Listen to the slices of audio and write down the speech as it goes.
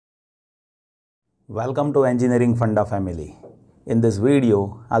Welcome to Engineering Funda family. In this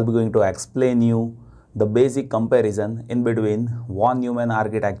video, I'll be going to explain you the basic comparison in between von Neumann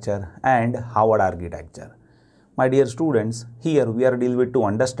architecture and Harvard architecture. My dear students, here we are dealing with to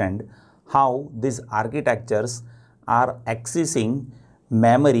understand how these architectures are accessing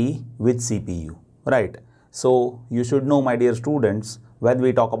memory with CPU, right? So you should know, my dear students, when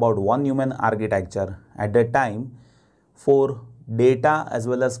we talk about von Neumann architecture, at that time for data as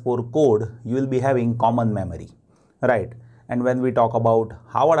well as for code, you will be having common memory, right? And when we talk about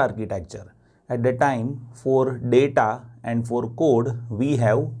Harvard architecture, at that time for data and for code, we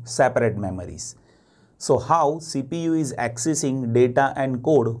have separate memories. So how CPU is accessing data and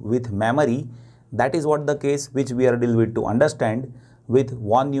code with memory, that is what the case which we are dealing with to understand with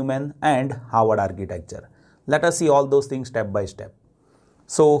von Neumann and Harvard architecture. Let us see all those things step by step.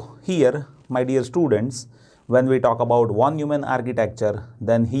 So here, my dear students, when we talk about von Neumann architecture,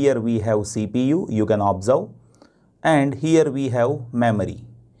 then here we have CPU, you can observe, and here we have memory.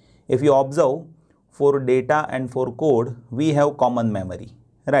 If you observe, for data and for code, we have common memory,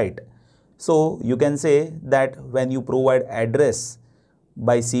 right? So you can say that when you provide address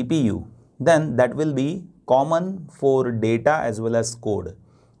by CPU, then that will be common for data as well as code,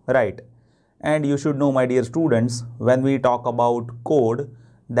 right? And you should know, my dear students, when we talk about code,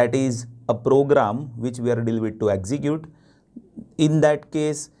 that is a program which we are dealing with to execute. In that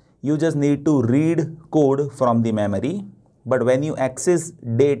case, you just need to read code from the memory. But when you access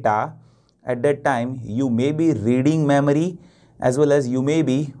data, at that time, you may be reading memory as well as you may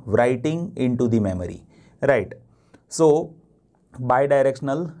be writing into the memory, right? So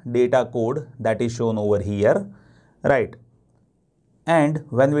bidirectional data code, that is shown over here, right? And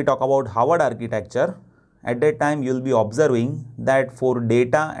when we talk about Harvard architecture, at that time you will be observing that for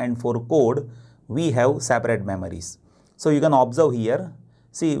data and for code, we have separate memories. So you can observe here,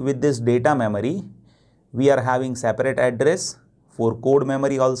 see, with this data memory, we are having separate address. For code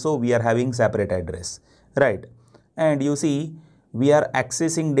memory also, we are having separate address, right? And you see, we are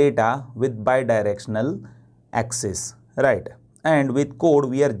accessing data with bidirectional access, right? And with code,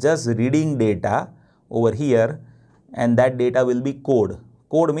 we are just reading data over here, and that data will be code.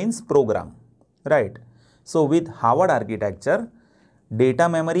 Code means program, right? So with Harvard architecture, data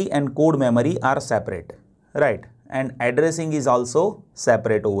memory and code memory are separate, right? And addressing is also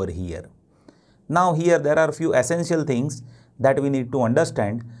separate over here. Now here there are few essential things that we need to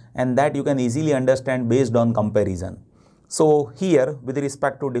understand, and that you can easily understand based on comparison. So here, with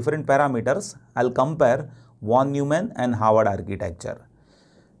respect to different parameters, I'll compare von Neumann and Harvard architecture.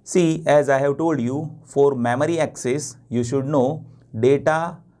 See, as I have told you, for memory access, you should know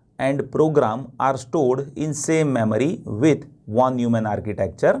data and program are stored in same memory with von Neumann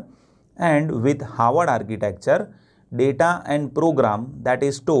architecture, and with Harvard architecture, data and program that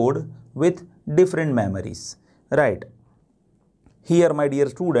is stored with different memories, right? Here, my dear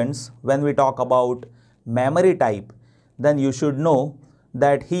students, when we talk about memory type, then you should know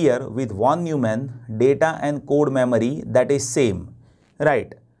that here with von Neumann, data and code memory that is same,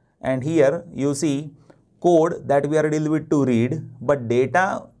 right? And here you see code that we are dealing with to read, but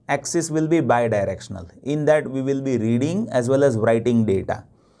data access will be bidirectional. In that we will be reading as well as writing data.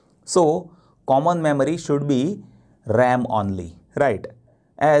 So common memory should be RAM only, right?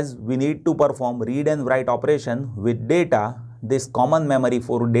 As we need to perform read and write operation with data, this common memory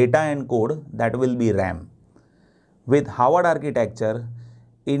for data and code, that will be RAM. With Harvard architecture,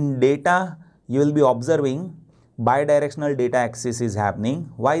 in data you will be observing bidirectional data access is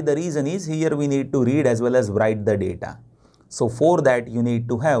happening. Why? The reason is here we need to read as well as write the data. So for that you need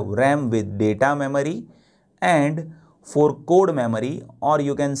to have RAM with data memory, and for code memory, or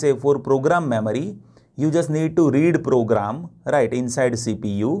you can say for program memory, you just need to read program, right, inside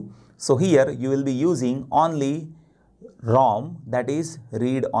CPU. So here you will be using only ROM, that is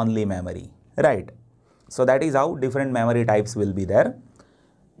read only memory, right? So that is how different memory types will be there.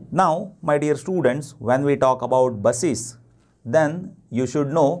 Now, my dear students, when we talk about buses, then you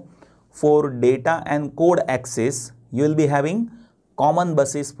should know for data and code access, you will be having common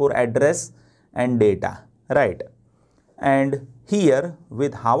buses for address and data, right? And here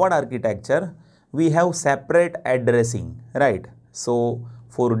with Harvard architecture, we have separate addressing, right? So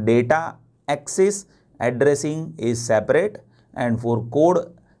for data access, addressing is separate, and for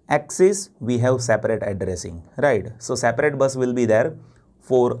code access, we have separate addressing, right? So separate bus will be there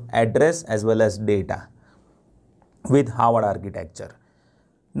for address as well as data with Harvard architecture.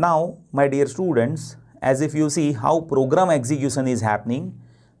 Now, my dear students, as if you see how program execution is happening,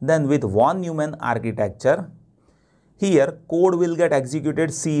 then with von Neumann architecture, here code will get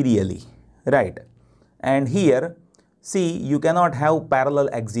executed serially, right? And here, see, you cannot have parallel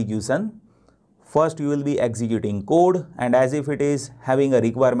execution. First you will be executing code, and as if it is having a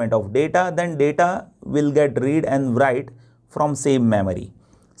requirement of data, then data will get read and write from same memory.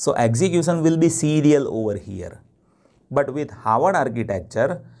 So execution will be serial over here. But with Harvard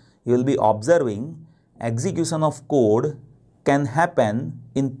architecture, you will be observing execution of code can happen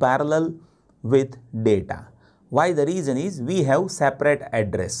in parallel with data. Why? The reason is we have separate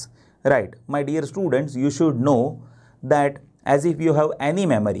address. Right, my dear students, you should know that as if you have any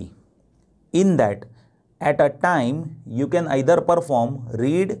memory, in that at a time you can either perform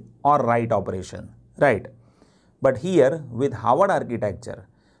read or write operation, right? But here with Harvard architecture,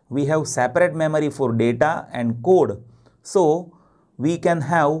 we have separate memory for data and code, so we can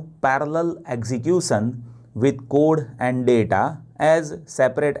have parallel execution with code and data, as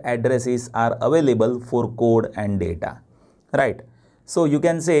separate addresses are available for code and data, right? So you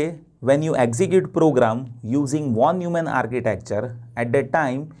can say when you execute program using von Neumann architecture, at that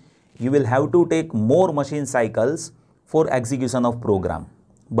time you will have to take more machine cycles for execution of program.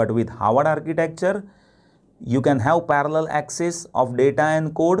 But with Harvard architecture, you can have parallel access of data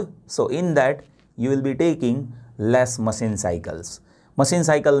and code, so in that you will be taking less machine cycles. Machine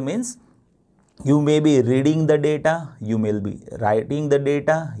cycle means you may be reading the data, you may be writing the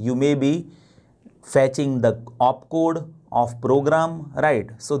data, you may be fetching the opcode of program, right?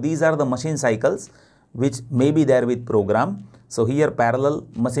 So these are the machine cycles which may be there with program. So here parallel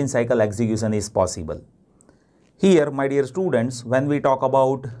machine cycle execution is possible. Here, my dear students, when we talk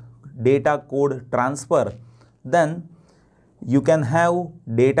about data code transfer, then you can have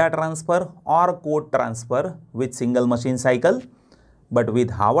data transfer or code transfer with single machine cycle. But with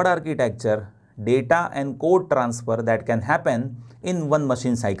Harvard architecture, data and code transfer that can happen in one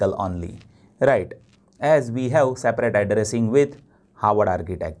machine cycle only, right? As we have separate addressing with Harvard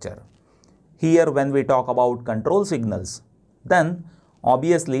architecture. Here when we talk about control signals, then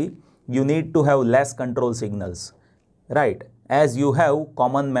obviously you need to have less control signals, right? As you have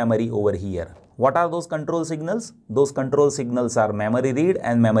common memory over here. What are those control signals? Those control signals are memory read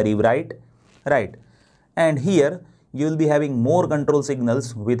and memory write, right? And here you will be having more control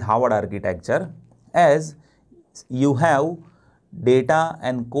signals with Harvard architecture, as you have data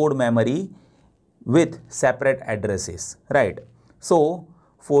and code memory with separate addresses, right? So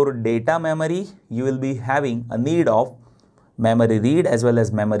for data memory, you will be having a need of memory read as well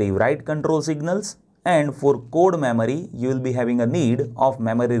as memory write control signals, and for code memory, you will be having a need of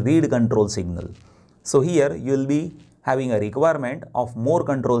memory read control signal. So here you will be having a requirement of more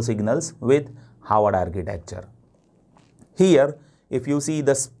control signals with Harvard architecture. Here, if you see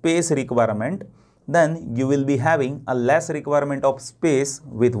the space requirement, then you will be having a less requirement of space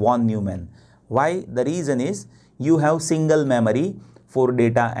with von Neumann. Why? The reason is you have single memory for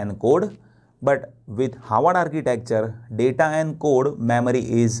data and code, but with Harvard architecture, data and code memory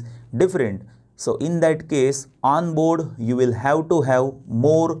is different. So in that case, on board you will have to have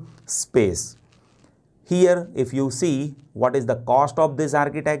more space. Here, if you see what is the cost of this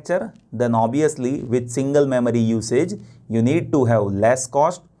architecture, then obviously with single memory usage, you need to have less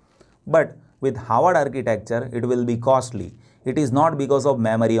cost. But with Harvard architecture, it will be costly. It is not because of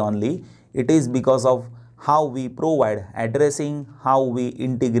memory only. It is because of how we provide addressing, how we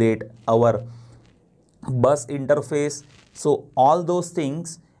integrate our bus interface. So all those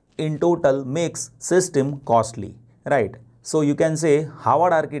things in total makes system costly, right? So you can say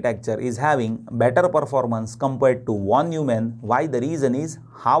Harvard architecture is having better performance compared to von Neumann. Why? The reason is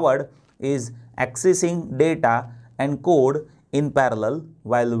Harvard is accessing data and code in parallel,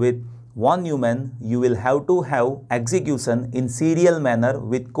 while with von Neumann you will have to have execution in serial manner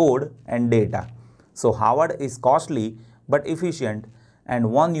with code and data. So Harvard is costly but efficient, and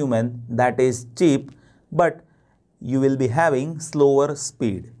von Neumann that is cheap but you will be having slower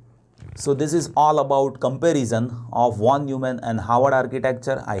speed. So this is all about comparison of von Neumann and Harvard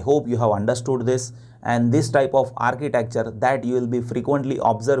architecture. I hope you have understood this, and this type of architecture that you will be frequently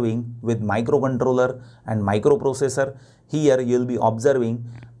observing with microcontroller and microprocessor. Here you will be observing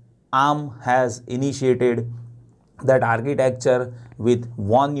ARM has initiated that architecture with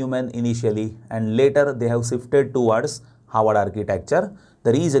von Neumann initially, and later they have shifted towards Harvard architecture.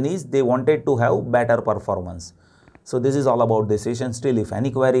 The reason is they wanted to have better performance. So this is all about this session. Still, if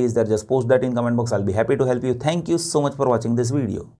any query is there, just post that in comment box. I'll be happy to help you. Thank you so much for watching this video.